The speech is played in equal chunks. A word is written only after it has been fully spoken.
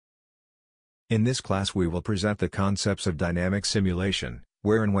In this class we will present the concepts of dynamic simulation,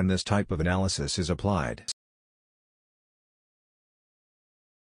 where and when this type of analysis is applied.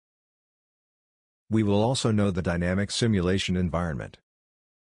 We will also know the dynamic simulation environment.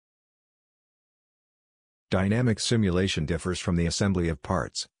 Dynamic simulation differs from the assembly of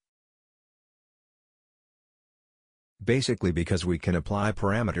parts, basically because we can apply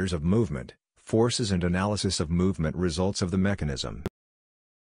parameters of movement, forces and analysis of movement results of the mechanism.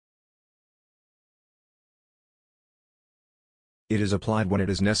 It is applied when it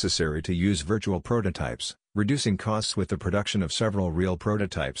is necessary to use virtual prototypes, reducing costs with the production of several real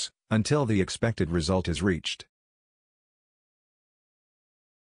prototypes, until the expected result is reached.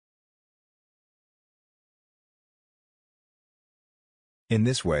 In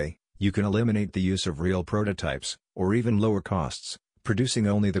this way, you can eliminate the use of real prototypes, or even lower costs, producing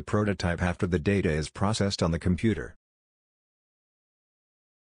only the prototype after the data is processed on the computer.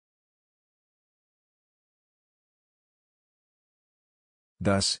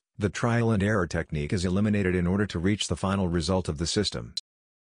 Thus, the trial and error technique is eliminated in order to reach the final result of the system.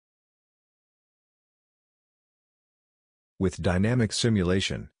 With dynamic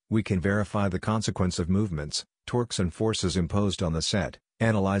simulation, we can verify the consequence of movements, torques and forces imposed on the set,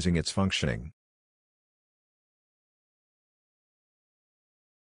 analyzing its functioning.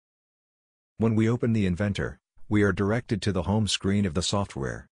 When we open the Inventor, we are directed to the home screen of the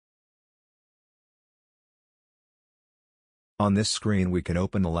software. On this screen we can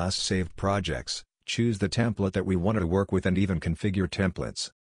open the last saved projects, choose the template that we want to work with and even configure templates.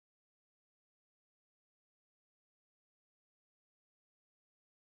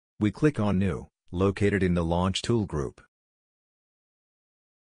 We click on New, located in the Launch Tool group.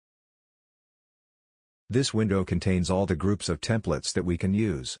 This window contains all the groups of templates that we can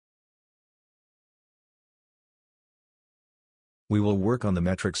use. We will work on the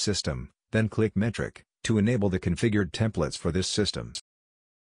metric system, then click Metric, to enable the configured templates for this system.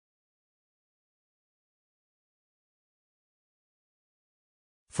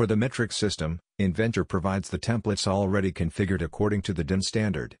 For the metric system, Inventor provides the templates already configured according to the DIN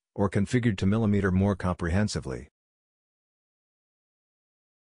standard, or configured to millimeter more comprehensively.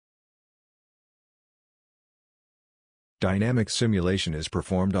 Dynamic simulation is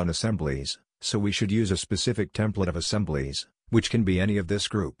performed on assemblies, so we should use a specific template of assemblies, which can be any of this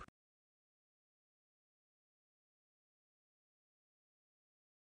group.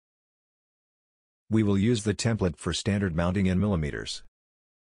 We will use the template for standard mounting in millimeters.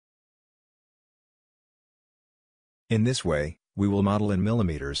 In this way, we will model in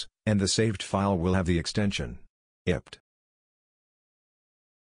millimeters, and the saved file will have the extension IPT.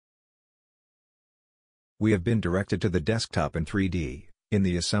 We have been directed to the desktop in 3D, in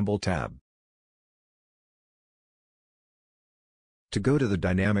the Assemble tab. To go to the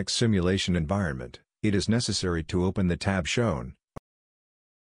dynamic simulation environment, it is necessary to open the tab shown,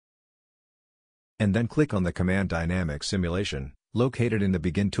 and then click on the command Dynamic Simulation, located in the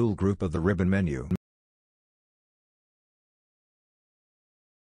Begin Tool group of the ribbon menu.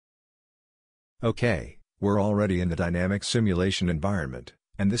 OK, we're already in the dynamic simulation environment,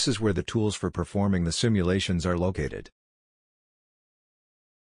 and this is where the tools for performing the simulations are located.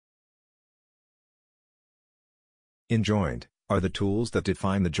 In Joint are the tools that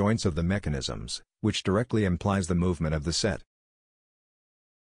define the joints of the mechanisms, which directly implies the movement of the set.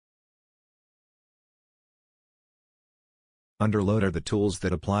 Under Load are the tools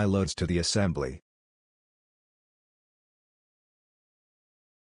that apply loads to the assembly.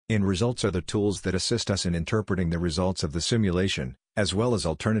 In Results are the tools that assist us in interpreting the results of the simulation, as well as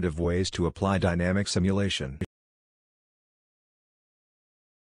alternative ways to apply dynamic simulation.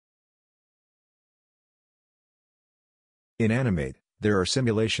 In Animate, there are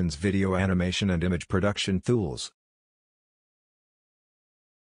simulations, video animation and image production tools.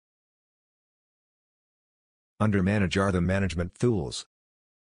 Under Manage are the management tools.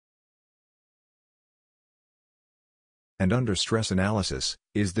 And under Stress Analysis,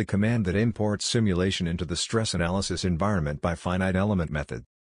 is the command that imports simulation into the stress analysis environment by finite element method.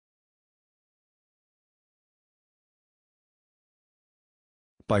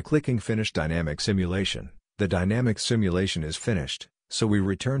 By clicking Finish Dynamic Simulation, the dynamic simulation is finished, so we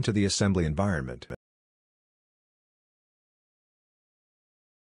return to the assembly environment.